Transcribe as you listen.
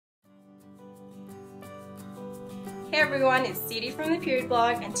Hey everyone, it's Sadie from the Period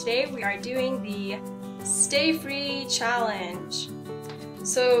Blog, and today we are doing the Stayfree Challenge.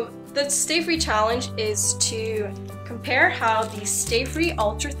 So the Stayfree Challenge is to compare how the Stayfree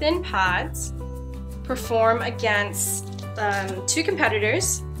Ultra Thin Pads perform against two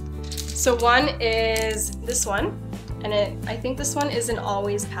competitors. So one is this one, and I think this one is an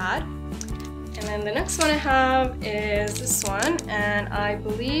always pad. And then the next one I have is this one, and I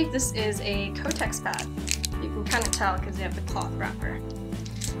believe this is a Kotex pad. You can kind of tell because they have the cloth wrapper.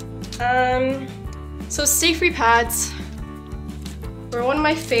 So Stayfree pads were one of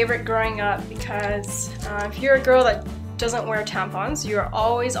my favorite growing up because if you're a girl that doesn't wear tampons, you're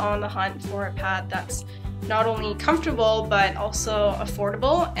always on the hunt for a pad that's not only comfortable but also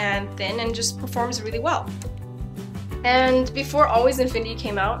affordable and thin and just performs really well. And before Always Infinity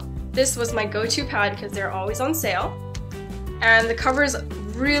came out, this was my go-to pad because they're always on sale. And the cover is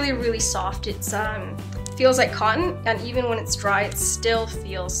really soft. It's feels like cotton, and even when it's dry it still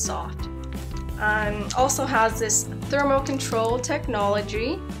feels soft. Also has this thermal control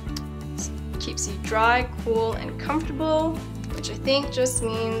technology. Keeps you dry, cool, and comfortable, which I think just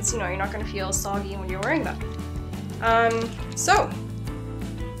means, you're not going to feel soggy when you're wearing them. So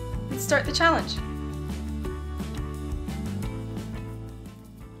let's start the challenge.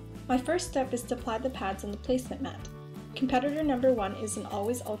 My first step is to apply the pads on the placement mat. Competitor number 1 is an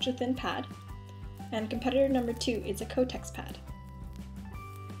Always Ultra Thin Pad, and competitor number 2 is a Kotex pad.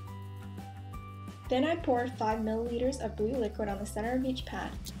 Then I pour 5 milliliters of blue liquid on the center of each pad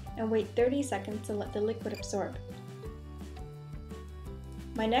and wait 30 seconds to let the liquid absorb.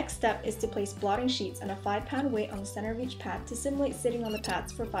 My next step is to place blotting sheets and a 5-pound weight on the center of each pad to simulate sitting on the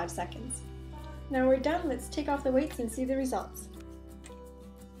pads for 5 seconds. Now we're done, let's take off the weights and see the results.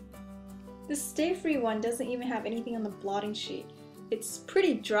 The Stayfree one doesn't even have anything on the blotting sheet. It's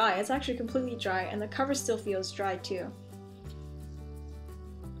pretty dry, it's actually completely dry, and the cover still feels dry too.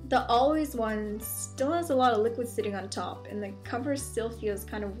 The Always one still has a lot of liquid sitting on top, and the cover still feels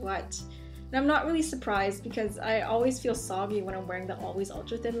kind of wet. And I'm not really surprised because I always feel soggy when I'm wearing the Always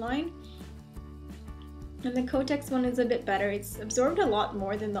Ultra Thin line. And the Kotex one is a bit better. It's absorbed a lot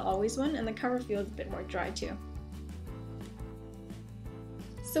more than the Always one, and the cover feels a bit more dry too.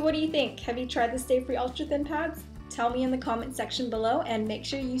 So what do you think? Have you tried the Stayfree Ultra Thin Pads? Tell me in the comment section below, and make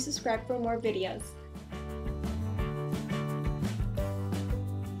sure you subscribe for more videos.